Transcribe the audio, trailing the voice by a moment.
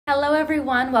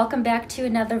everyone, welcome back to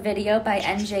another video by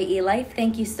NJE Life.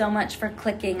 Thank you so much for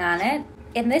clicking on it.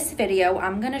 In this video,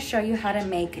 I'm going to show you how to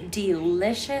make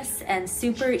delicious and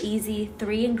super easy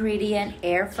 3-ingredient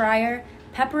air fryer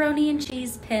pepperoni and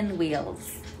cheese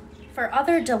pinwheels. For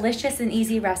other delicious and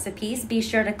easy recipes, be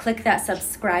sure to click that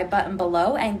subscribe button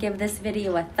below and give this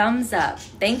video a thumbs up.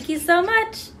 Thank you so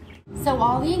much. So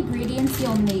all the ingredients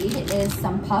you'll need is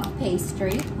some puff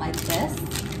pastry like this.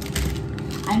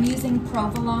 I'm using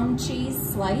provolone cheese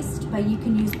sliced, but you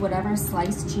can use whatever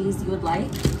sliced cheese you would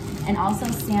like, and also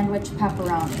sandwich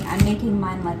pepperoni. I'm making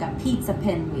mine like a pizza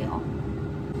pinwheel.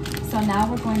 So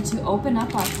now we're going to open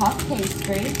up our puff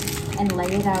pastry and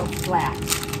lay it out flat.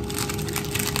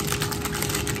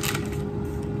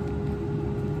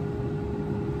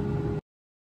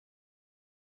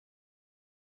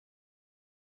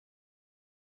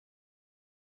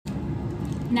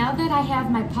 Now that I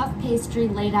have my puff pastry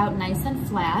laid out nice and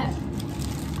flat,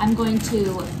 I'm going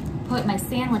to put my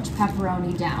sandwich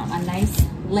pepperoni down, a nice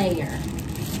layer.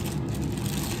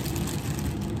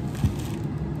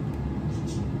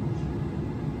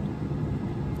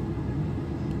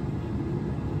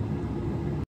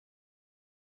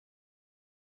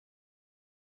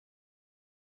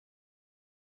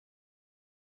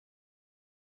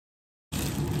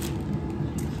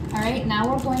 All right, now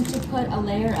we're going to put a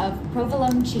layer of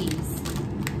provolone cheese.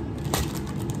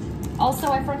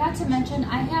 Also, I forgot to mention,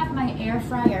 I have my air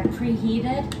fryer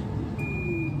preheated.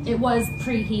 It was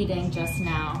preheating just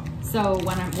now. So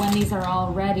when these are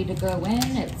all ready to go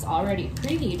in, it's already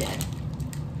preheated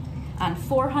on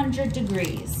 400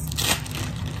 degrees.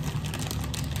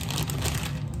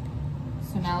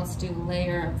 So now let's do a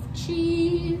layer of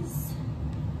cheese.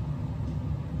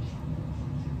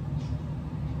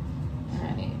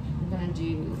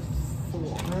 Do 4.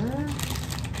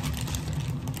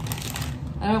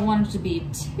 I don't want it to be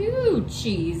too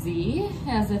cheesy,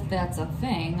 as if that's a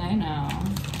thing, I know.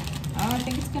 Oh, I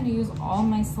think it's gonna use all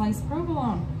my sliced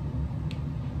provolone.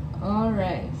 All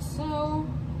right, so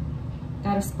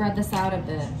gotta spread this out a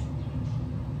bit.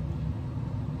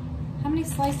 How many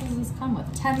slices does this come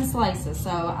with? 10 slices,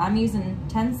 so I'm using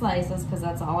 10 slices because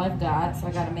that's all I've got, so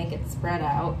I gotta make it spread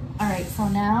out. All right, so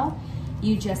now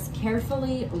you just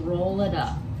carefully roll it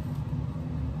up.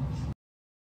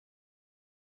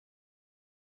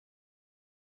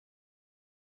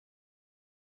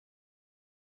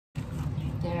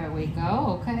 There we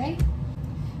go, okay.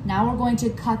 Now we're going to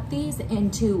cut these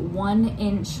into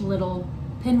 1-inch little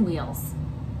pinwheels.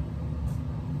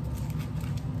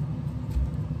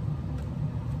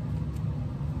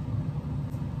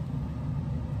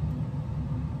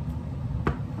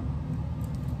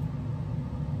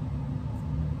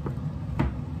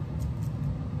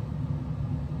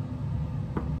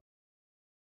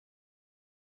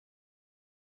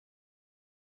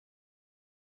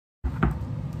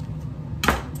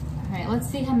 Let's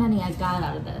see how many I got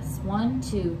out of this. 1,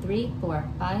 2, 3, 4,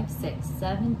 5, 6,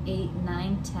 7, 8,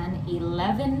 9, 10,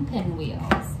 11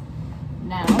 pinwheels.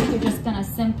 Now you're just gonna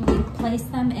simply place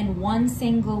them in one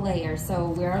single layer. So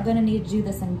we are gonna need to do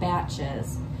this in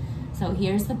batches. So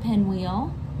here's the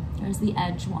pinwheel. Here's the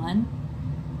edge one.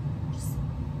 Just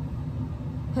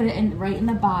put it in right in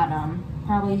the bottom.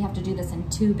 Probably have to do this in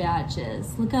 2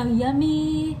 batches. Look how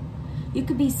yummy. You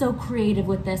could be so creative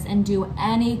with this and do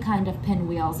any kind of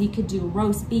pinwheels. You could do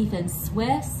roast beef and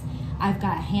Swiss. I've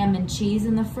got ham and cheese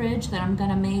in the fridge that I'm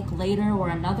gonna make later or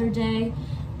another day.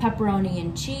 Pepperoni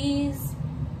and cheese,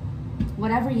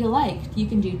 whatever you like. You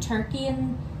can do turkey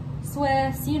and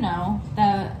Swiss, you know,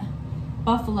 the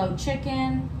buffalo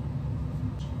chicken.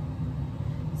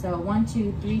 So 1,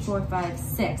 2, 3, 4, 5,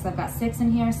 6. I've got 6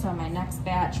 in here, so my next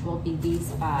batch will be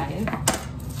these 5.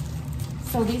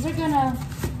 So these are gonna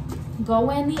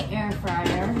go in the air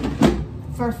fryer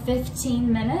for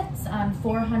 15 minutes on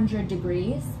 400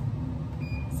 degrees.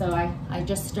 So I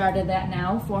just started that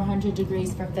now, 400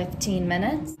 degrees for 15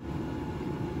 minutes.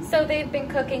 So they've been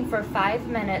cooking for 5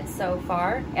 minutes so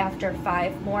far. After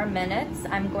 5 more minutes,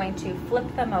 I'm going to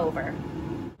flip them over.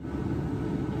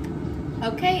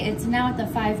 Okay, it's now at the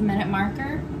 5-minute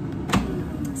marker.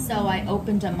 So I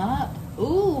opened them up.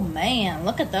 Ooh, man,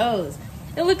 look at those.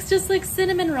 It looks just like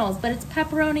cinnamon rolls, but it's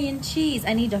pepperoni and cheese.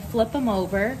 I need to flip them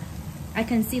over. I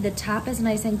can see the top is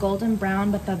nice and golden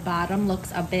brown, but the bottom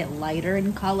looks a bit lighter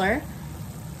in color.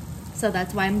 So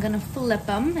that's why I'm gonna flip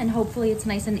them, and hopefully it's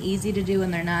nice and easy to do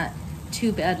and they're not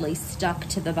too badly stuck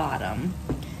to the bottom.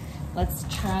 Let's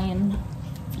try and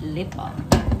flip them.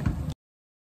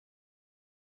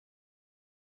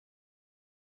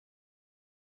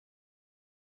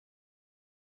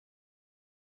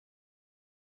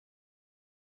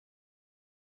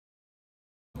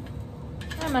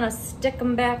 I'm gonna stick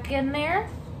them back in there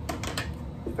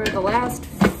for the last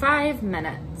 5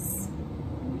 minutes.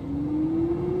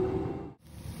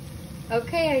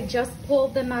 Okay, I just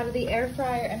pulled them out of the air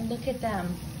fryer and look at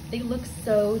them. They look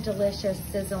so delicious,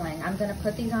 sizzling. I'm gonna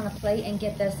put these on a plate and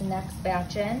get this next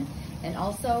batch in, and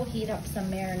also heat up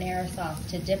some marinara sauce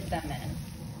to dip them in.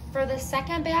 For the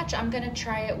second batch, I'm gonna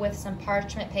try it with some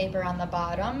parchment paper on the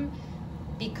bottom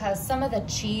because some of the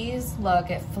cheese, look,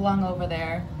 it flung over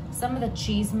there. Some of the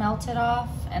cheese melted off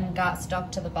and got stuck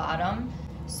to the bottom.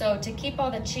 So to keep all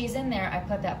the cheese in there, I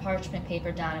put that parchment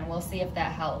paper down, and we'll see if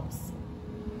that helps.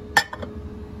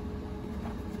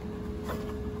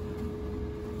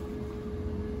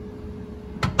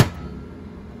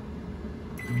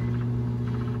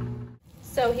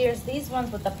 So here's these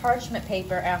ones with the parchment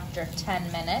paper after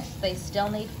 10 minutes. They still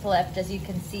need flipped. As you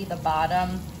can see, the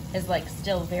bottom is like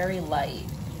still very light,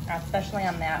 especially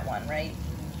on that one right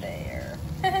there.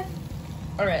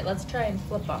 All right, let's try and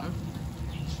flip them.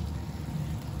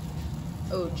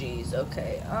 Oh geez,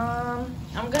 okay.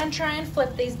 I'm gonna try and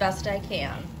flip these best I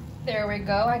can. There we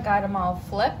go, I got them all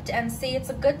flipped. And see, it's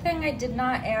a good thing I did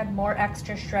not add more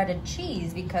extra shredded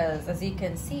cheese because as you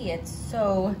can see, it's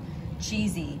so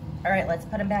cheesy. All right, let's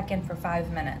put them back in for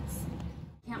 5 minutes.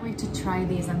 Can't wait to try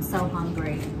these, I'm so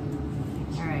hungry.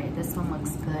 All right, this one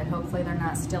looks good. Hopefully they're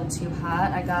not still too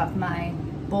hot. I got my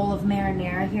bowl of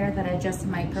marinara here that I just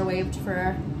microwaved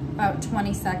for about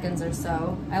 20 seconds or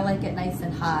so. I like it nice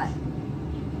and hot.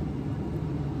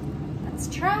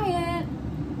 Let's try it.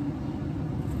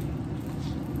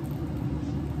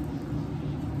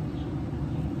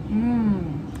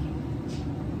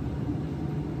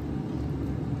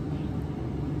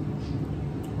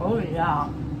 Oh yeah,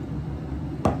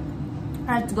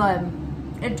 that's good.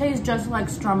 It tastes just like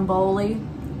stromboli.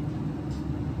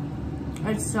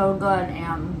 It's so good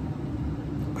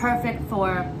and perfect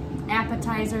for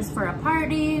appetizers for a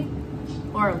party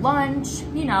or lunch.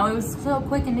 You know, it was so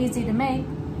quick and easy to make.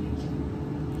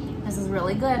 This is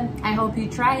really good. I hope you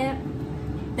try it.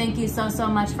 Thank you so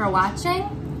much for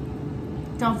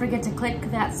watching. Don't forget to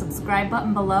click that subscribe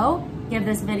button below. Give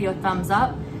this video a thumbs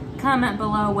up. Comment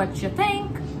below what you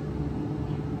think.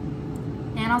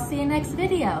 And I'll see you next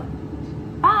video.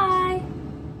 Bye.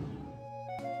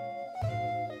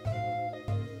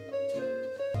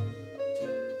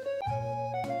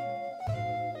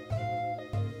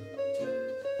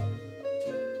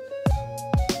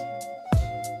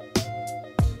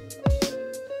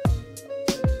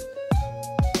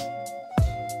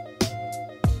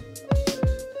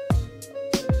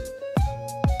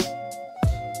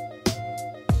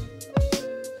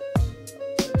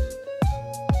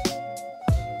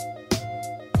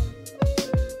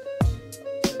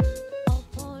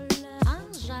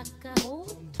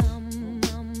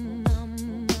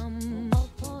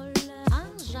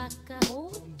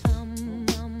 Tam